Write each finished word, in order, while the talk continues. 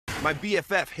My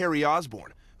BFF, Harry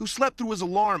Osborn, who slept through his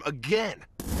alarm again.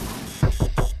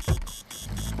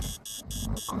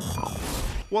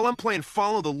 While I'm playing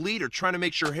follow the leader, trying to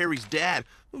make sure Harry's dad,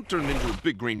 who turned into a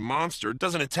big green monster,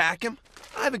 doesn't attack him,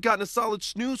 I haven't gotten a solid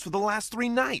snooze for the last 3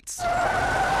 nights. Off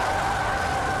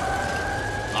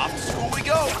to school we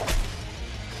go!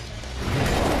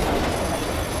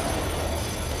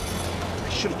 I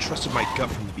should have trusted my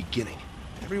gut from the beginning.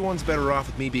 Everyone's better off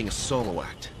with me being a solo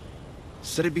act.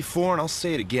 Said it before and I'll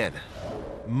say it again.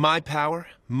 My power,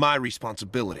 my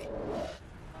responsibility.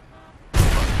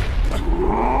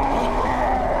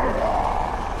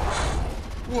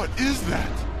 What is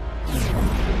that?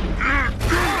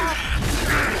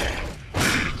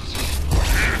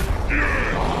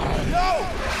 No!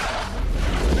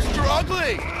 Mr.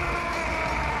 Ugly!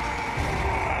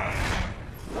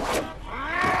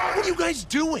 What are you guys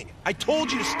doing? I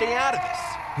told you to stay out of this.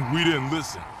 We didn't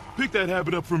listen. Pick that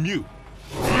habit up from you.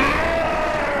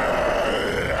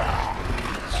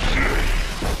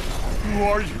 Who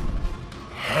are you?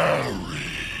 Harry.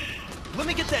 Let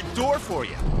me get that door for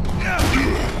you.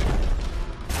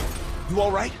 You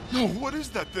all right? No, what is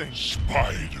that thing?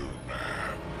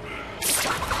 Spider-Man.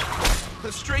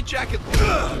 The straitjacket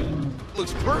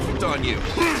looks perfect on you.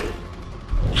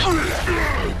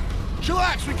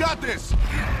 Chillax, we got this!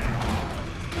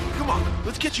 Come on,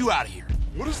 let's get you out of here.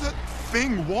 What does that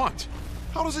thing want?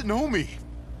 How does it know me?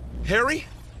 Harry,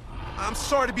 I'm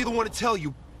sorry to be the one to tell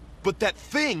you, but that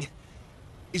thing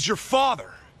is your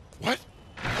father. What?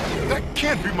 That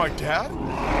can't be my dad.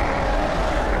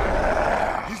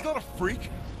 He's not a freak.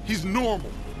 He's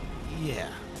normal. Yeah,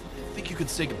 I think you could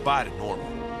say goodbye to normal.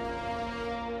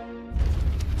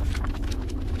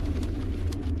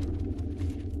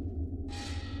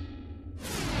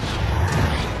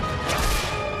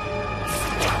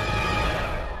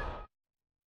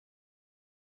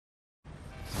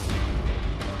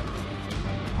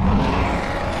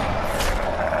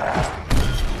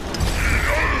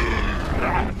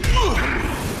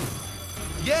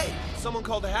 Yay! Someone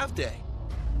called a half day.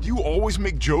 Do you always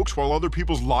make jokes while other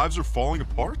people's lives are falling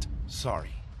apart? Sorry.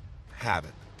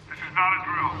 Haven't. This is not a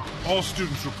drill. All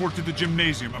students report to the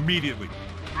gymnasium immediately.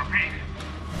 Repeat.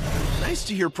 Nice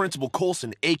to hear Principal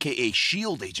Coulson, a.k.a.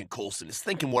 S.H.I.E.L.D. Agent Coulson, is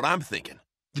thinking what I'm thinking.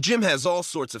 The gym has all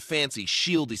sorts of fancy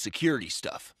S.H.I.E.L.D.y security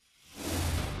stuff.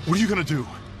 What are you gonna do?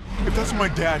 If that's my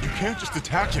dad, you can't just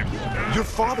attack him. Your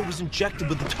father was injected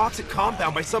with the toxic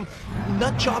compound by some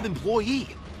nutjob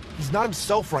employee. He's not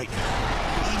himself right now.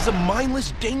 He's a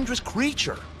mindless, dangerous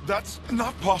creature. That's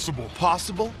not possible.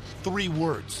 Possible? 3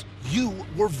 words. You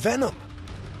were Venom.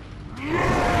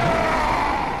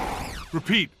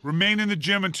 Repeat, remain in the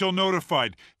gym until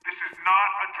notified. This is not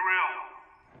a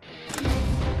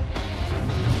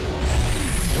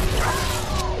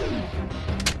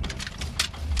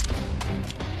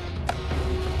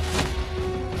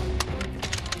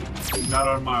drill. Not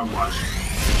on my watch.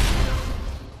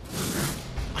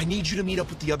 I need you to meet up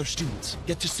with the other students.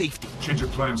 Get to safety. Change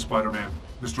your plans, Spider-Man.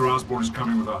 Mr. Osborn is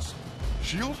coming with us.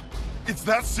 S.H.I.E.L.D.? It's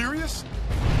that serious?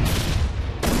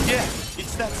 Yeah,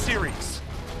 it's that serious.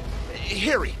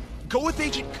 Harry, go with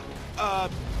Agent...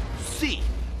 C.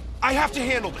 I have to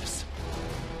handle this.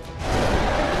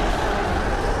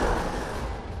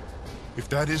 If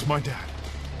that is my dad,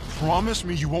 promise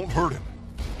me you won't hurt him.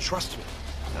 Trust me.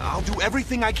 I'll do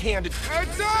everything I can to...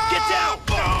 Heads up! Get down!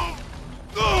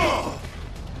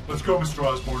 Let's go, Mr.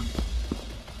 Osborn.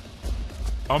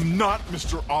 I'm not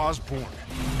Mr. Osborn,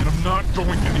 and I'm not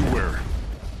going anywhere.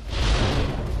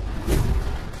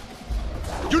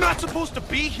 You're not supposed to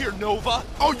be here, Nova!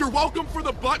 Oh, you're welcome for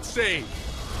the butt save!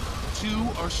 2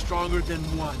 are stronger than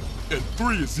 1. And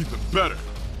 3 is even better.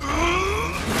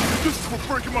 This is for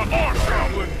breaking my arm,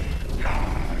 Goblin!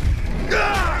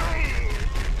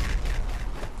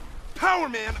 Power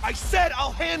Man, I said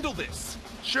I'll handle this!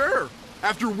 Sure,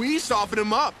 after we soften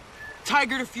him up.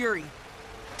 Tiger to Fury.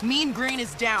 Mean Green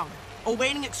is down,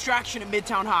 awaiting extraction at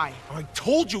Midtown High. I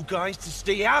told you guys to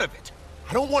stay out of it.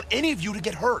 I don't want any of you to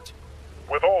get hurt.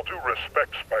 With all due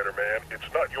respect, Spider-Man,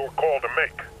 it's not your call to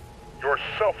make. Your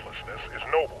selflessness is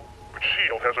noble, but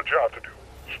S.H.I.E.L.D. has a job to do.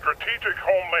 Strategic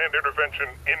Homeland Intervention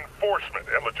Enforcement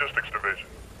and Logistics Division.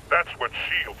 That's what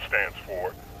S.H.I.E.L.D. stands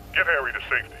for. Get Harry to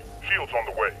safety. S.H.I.E.L.D.'s on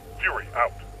the way. Fury,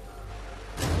 out.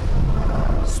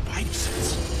 Spidey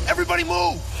sense. Everybody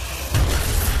move!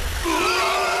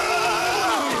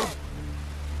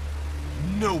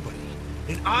 Nobody,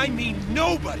 and I mean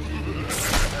nobody,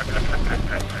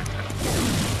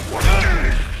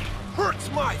 hurts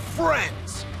my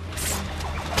friends!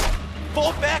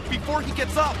 Fall back before he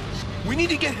gets up! We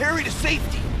need to get Harry to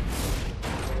safety!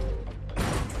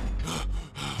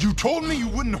 You told me you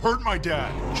wouldn't hurt my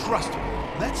dad. Trust me,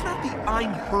 that's not the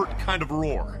I'm hurt kind of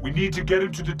roar. We need to get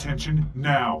him to detention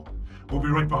now. We'll be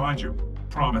right behind you.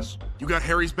 Promise. You got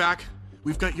Harry's back,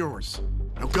 we've got yours.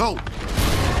 Now go!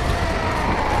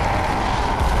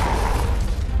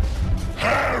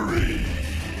 Harry!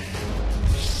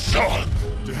 Son!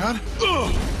 Dad?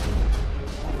 Ugh.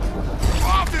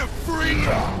 Off him, free!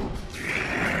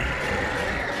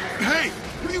 Hey,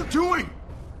 what are you doing?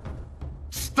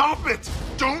 Stop it!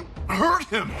 Don't hurt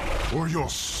him! Or you'll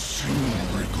soon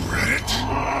regret it.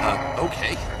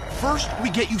 Okay. First,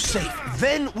 we get you safe.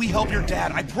 Then we help your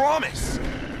dad, I promise.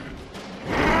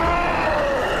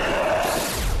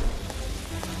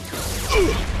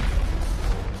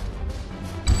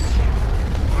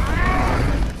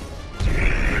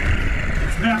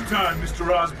 It's nap time, Mr.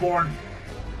 Osborn.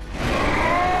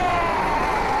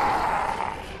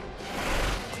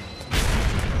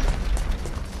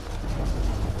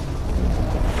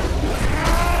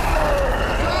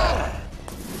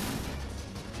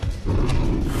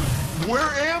 Where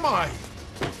am I?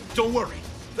 Don't worry.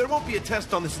 There won't be a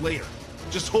test on this later.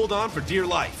 Just hold on for dear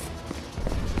life.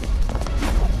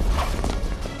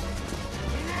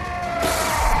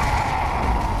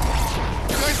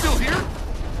 You guys still here?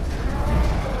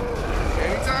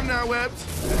 Anytime now, Webbs.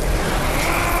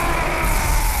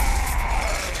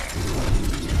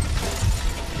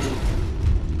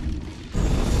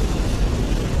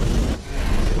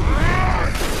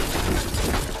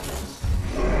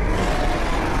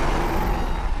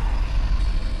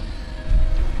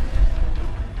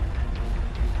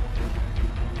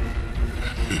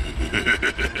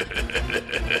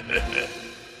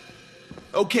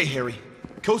 Okay, Harry.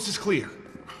 Coast is clear.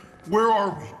 Where are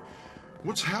we?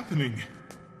 What's happening?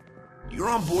 You're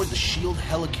on board the SHIELD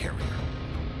helicarrier.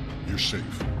 You're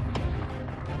safe.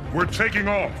 We're taking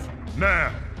off,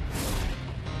 now.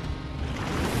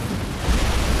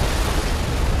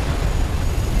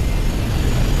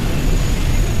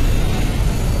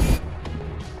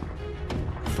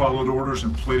 Followed orders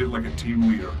and played it like a team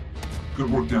leader.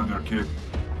 Good work down there, kid.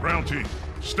 Ground team,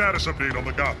 status update on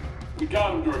the Goblin. We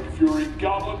got him, Director Fury.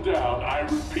 Goblin down. I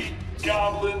repeat,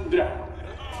 Goblin down.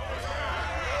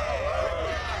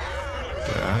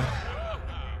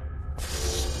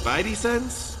 Spidey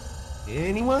sense?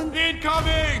 Anyone?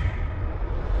 Incoming!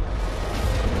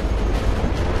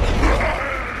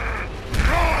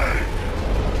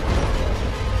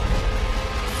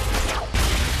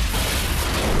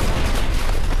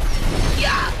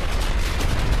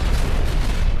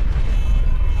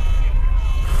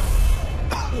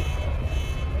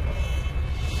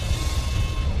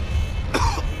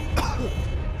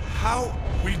 How?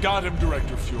 We got him,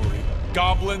 Director Fury.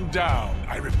 Goblin down.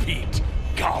 I repeat,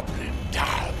 Goblin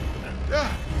down.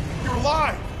 Yeah, you're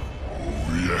alive.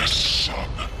 Oh, yes, son.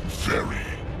 Very.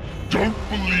 Don't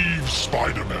believe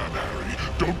Spider-Man, Harry.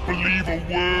 Don't believe a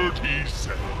word he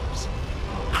says.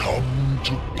 Come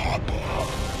to Papa.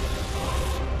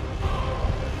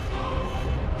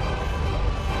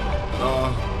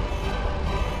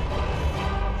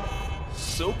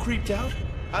 So creeped out?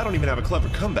 I don't even have a clever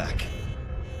comeback.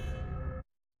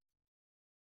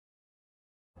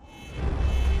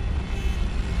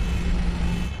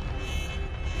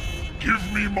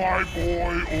 Give me my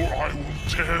boy, or I will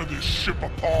tear this ship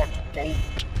apart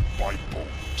bolt by bolt.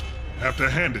 Have to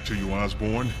hand it to you,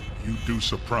 Osborn. You do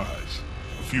surprise.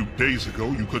 A few days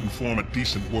ago, you couldn't form a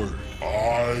decent word.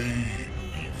 I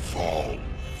evolved.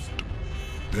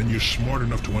 Then you're smart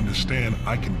enough to understand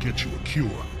I can get you a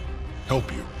cure.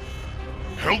 Help you.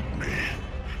 Help me.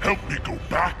 Help me go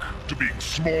back to being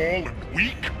small and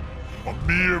weak? A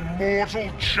mere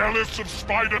mortal jealous of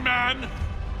Spider-Man?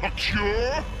 A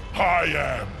cure? I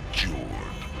am cured.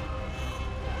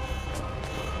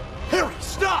 Harry,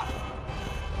 stop!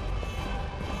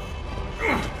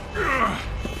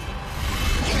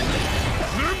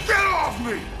 Get off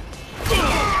me!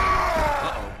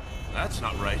 Uh-oh. That's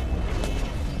not right.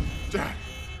 Dad,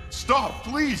 stop,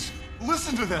 please.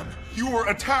 Listen to them. You were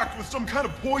attacked with some kind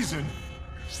of poison.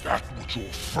 Is that what your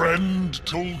friend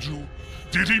told you?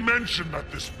 Did he mention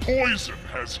that this poison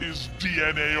has his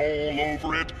DNA all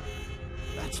over it?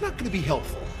 That's not gonna be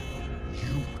helpful.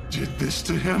 You did this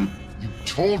to him? You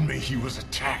told me he was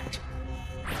attacked.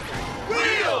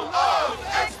 Wheel of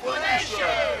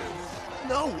Explanation!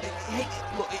 No, hey,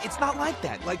 look, it's not like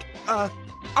that. Like, I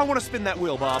want to spin that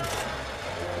wheel, Bob.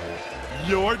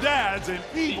 Your dad's an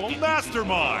evil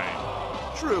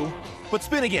mastermind. True, but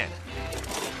spin again.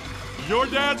 Your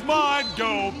dad's mind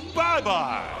go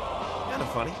bye-bye. Kinda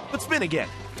funny, but spin again.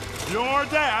 Your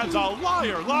dad's a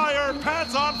liar, liar,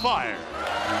 pants on fire.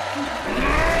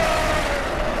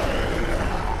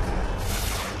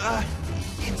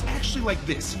 It's actually like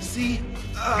this. See?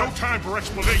 No time for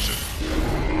explanation.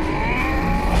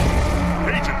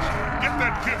 Agents, get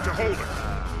that kid to hold him.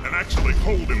 And actually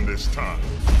hold him this time.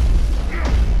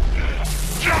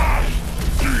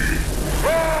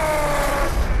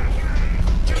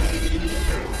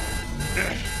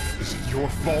 Is it your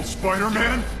fault,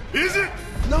 Spider-Man? Is it?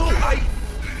 No,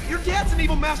 Your dad's an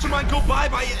evil mastermind go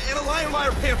bye-bye and a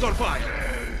liar pants on fire.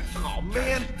 Oh,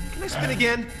 man. Can I spin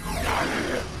again?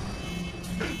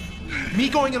 Me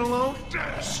going it alone?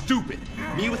 Stupid.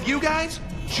 Me with you guys?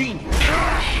 Genius.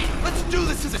 Let's do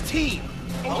this as a team.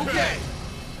 Okay.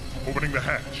 Opening the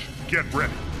hatch. Get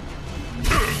ready.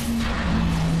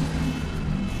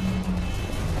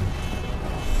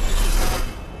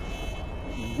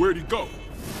 Where'd he go?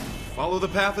 Follow the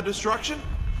path of destruction?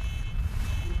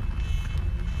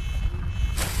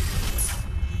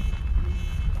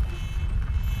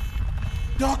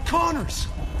 Doc Connors!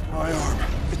 My arm.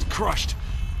 It's crushed.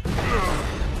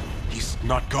 He's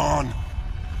not gone.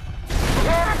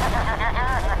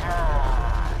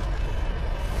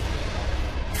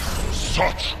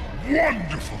 Such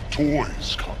wonderful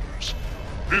toys, Connors.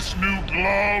 This new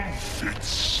glove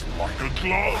fits like a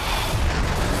glove.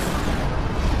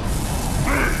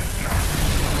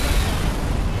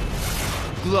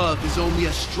 Glove is only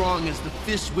as strong as the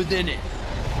fist within it.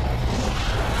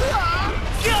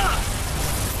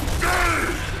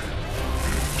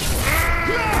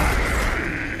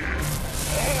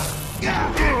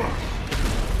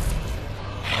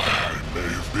 I may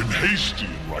have been hasty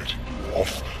in writing you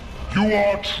off. You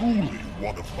are truly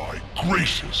one of my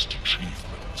greatest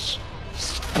achievements.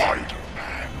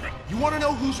 Spider-Man. You want to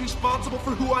know who's responsible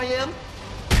for who I am?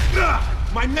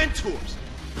 My mentors!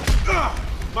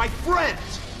 My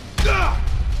friends!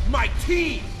 My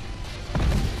team!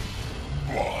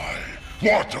 Why,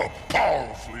 what a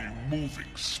powerfully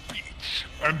moving speech,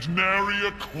 and nary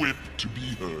a quip to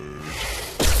be heard.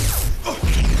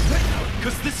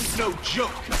 Because this is no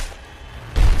joke.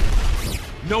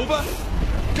 Nova?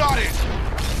 Got it!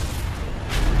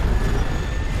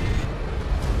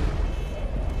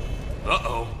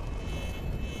 Uh-oh.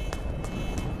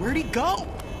 Where'd he go?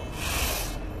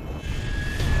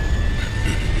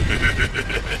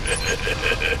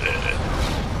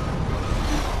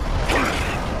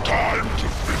 Time to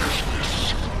finish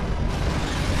this.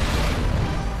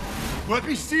 Let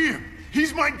me see him.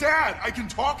 He's my dad. I can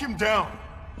talk him down.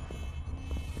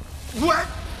 Let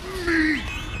me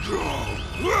go.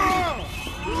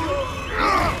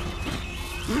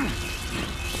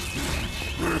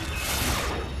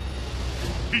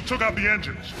 He took out the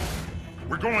engines.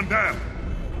 We're going down.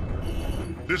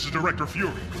 This is Director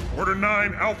Fury. Order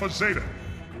 9 Alpha Zeta.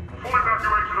 Full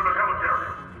evacuation of the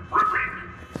helicarrier. Repeat.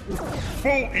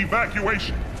 Full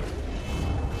evacuation.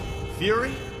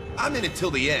 Fury? I'm in it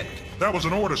till the end. That was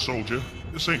an order, soldier.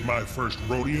 This ain't my first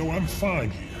rodeo. I'm fine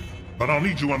here. But I'll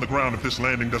need you on the ground if this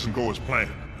landing doesn't go as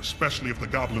planned. Especially if the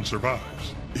Goblin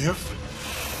survives. If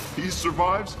he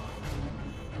survives,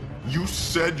 you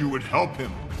said you would help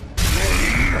him.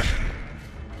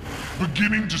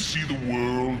 Beginning to see the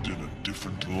world in a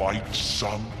different light,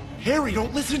 son? Harry,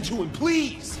 don't listen to him,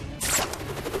 please!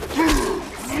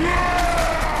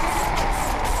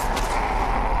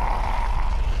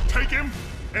 Take him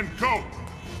and go!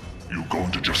 You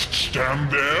going to just stand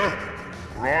there?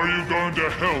 Or are you going to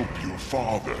help your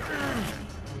father?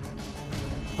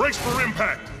 Brace for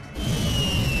impact!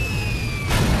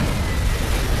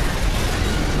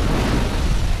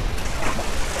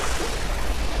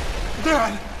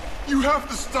 Dad, you have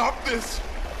to stop this.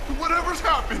 Whatever's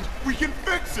happened, we can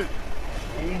fix it.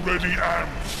 Already am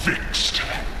fixed.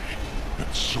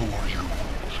 And so are you.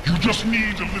 You just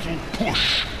need a little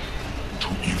push to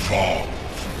evolve.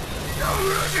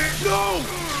 No!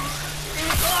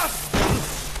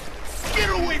 Get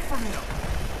away from him!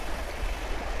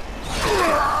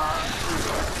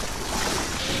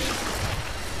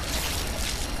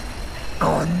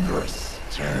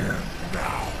 Understand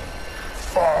now.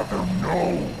 Father no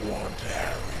want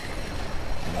Harry.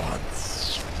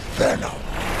 Wants Venom.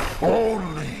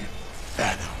 Only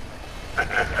Venom.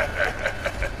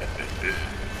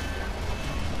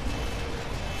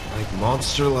 Like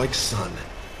monster, like son.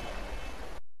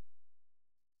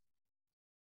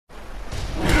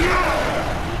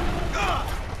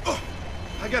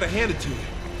 I gotta hand it to you.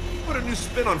 Put a new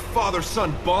spin on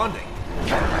father-son bonding.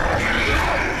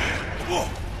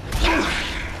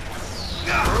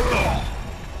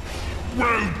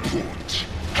 Well put.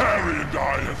 Harry and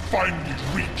I have finally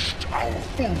reached our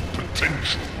full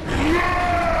potential.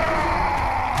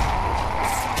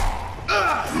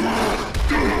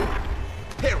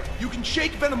 Harry, you can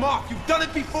shake Venom off. You've done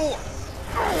it before.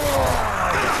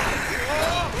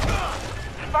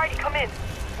 Spidey, come in.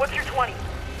 What's your 20?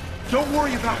 Don't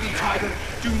worry about me, Tiger.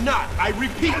 Do not, I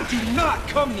repeat, do not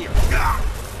come here.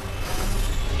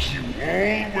 You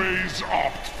always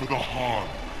opt for the hard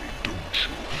way, don't you?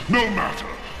 No matter.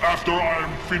 After I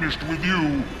am finished with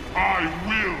you, I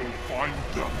will find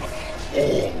them.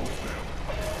 All of them.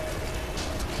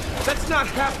 That's not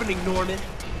happening, Norman.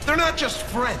 They're not just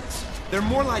friends. They're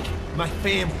more like my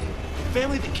family. A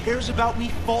family that cares about me,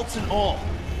 faults and all.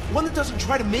 One that doesn't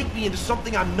try to make me into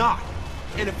something I'm not.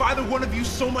 And if either one of you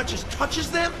so much as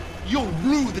touches them, you'll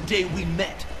rue the day we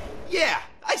met. Yeah,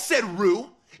 I said rue.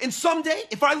 And someday,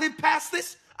 if I live past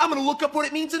this, I'm gonna look up what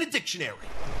it means in a dictionary.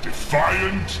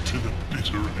 Defiant to the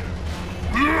bitter end.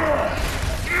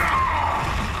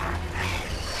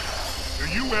 Do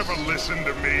you ever listen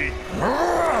to me?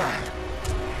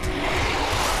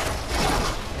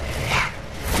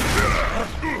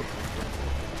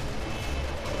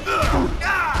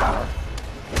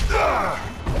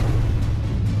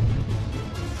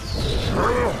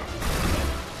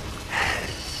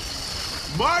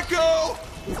 Marco!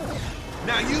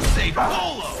 Now you say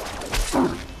Polo!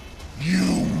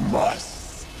 You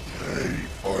must pay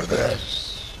for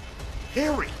this.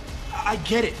 Harry, I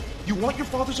get it. You want your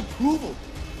father's approval.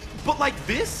 But like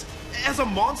this? As a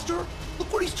monster?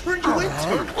 Look what he's turned you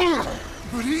into.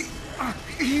 But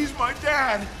he's my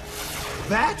dad.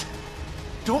 That?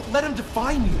 Don't let him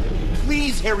define you.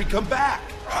 Please, Harry, come back.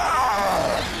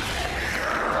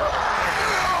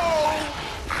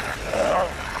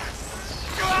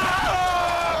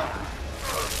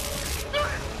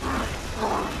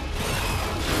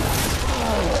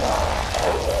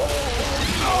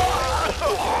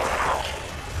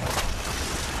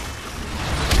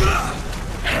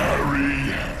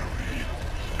 Harry,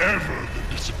 ever the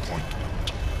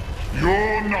disappointment.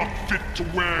 You're not fit to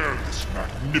wear this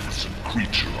magnificent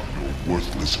creature on your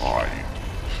worthless hide.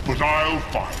 But I'll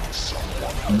find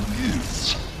someone who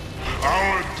is.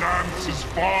 Our dance is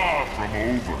far from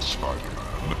over,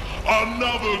 Spider-Man.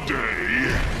 Another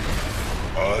day.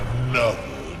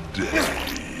 Another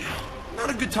day. Not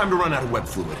a good time to run out of web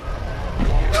fluid.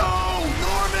 No,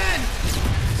 Norman!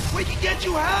 We can get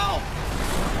you help!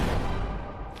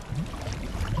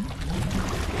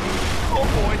 Oh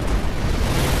boy.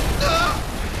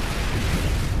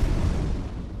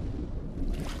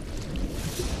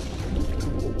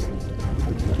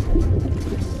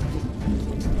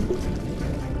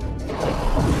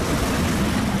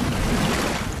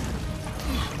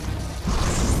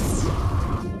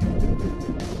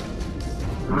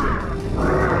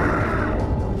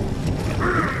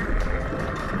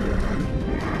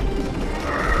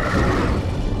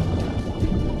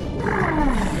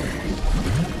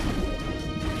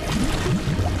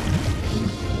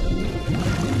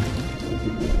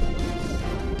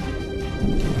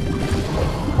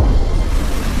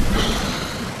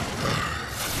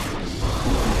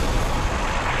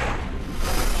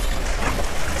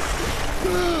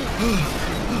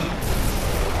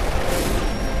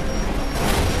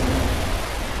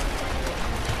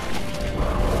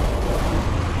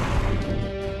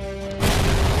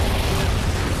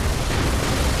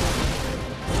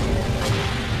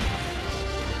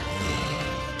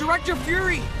 Director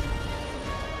Fury!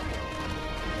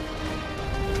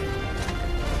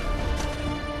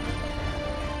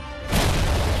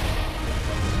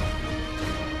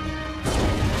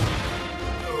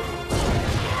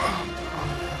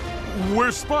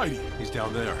 Where's Spidey? He's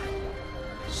down there,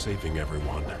 saving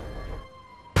everyone.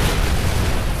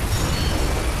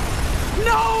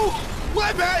 No!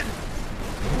 Weapon!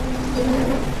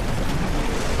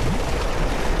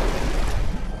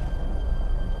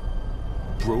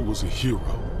 Bro was a hero.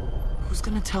 Who's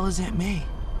gonna tell his Aunt May?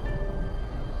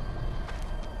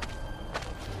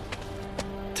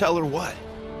 Tell her what?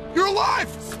 You're alive!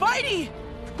 Spidey!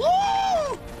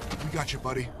 Woo! We got you,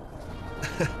 buddy.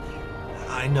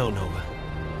 I know, Nova.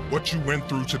 What you went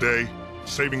through today,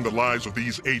 saving the lives of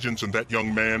these agents and that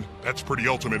young man, that's pretty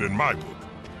ultimate in my book.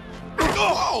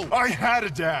 Oh! I had a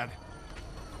dad.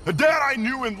 A dad I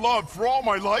knew and loved for all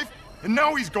my life, and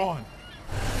now he's gone.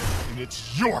 And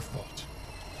it's your fault.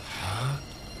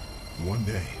 One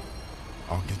day,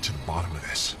 I'll get to the bottom of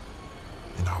this,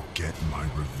 and I'll get my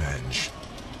revenge.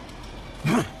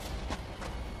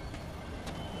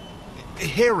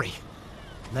 Harry.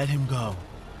 Let him go.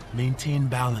 Maintain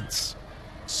balance.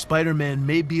 Spider-Man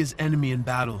may be his enemy in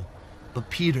battle, but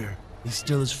Peter is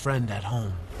still his friend at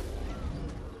home.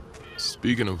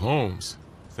 Speaking of homes,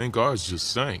 I think ours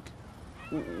just sank.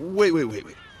 Wait.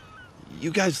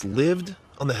 You guys lived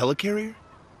on the helicarrier?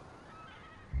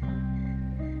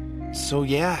 So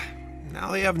yeah,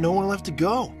 Now they have nowhere left to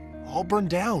go. All burned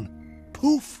down.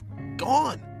 Poof.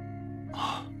 Gone.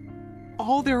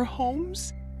 All their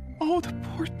homes? Oh, the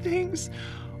poor things.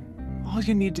 All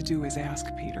you need to do is ask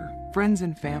Peter. Friends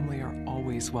and family are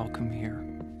always welcome here.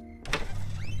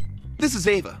 This is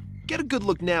Ava. Get a good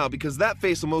look now, because that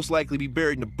face will most likely be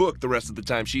buried in a book the rest of the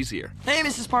time she's here. Hey,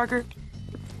 Mrs. Parker.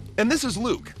 And this is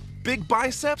Luke. Big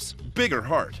biceps, bigger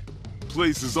heart.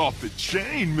 Place is off the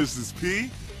chain, Mrs. P.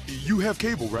 You have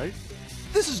cable, right?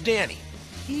 This is Danny.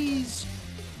 He's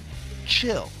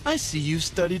chill. I see you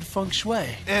studied feng shui.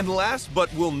 And last,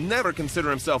 but will never consider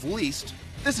himself least,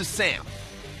 this is Sam.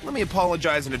 Let me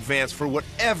apologize in advance for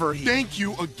whatever he... Thank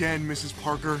you again, Mrs.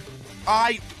 Parker.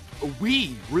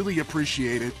 We really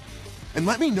appreciate it. And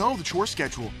let me know the chore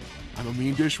schedule. I'm a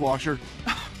mean dishwasher.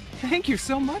 Thank you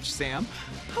so much, Sam.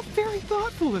 How very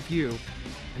thoughtful of you.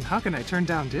 And how can I turn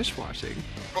down dishwashing?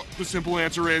 The simple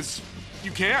answer is,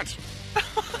 you can't.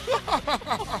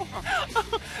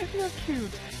 You're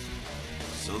cute.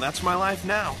 So that's my life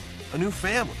now. A new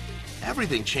family.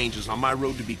 Everything changes on my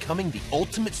road to becoming the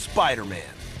ultimate Spider-Man.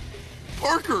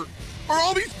 Parker, are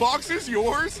all these boxes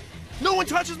yours? No one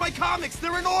touches my comics!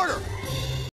 They're in order!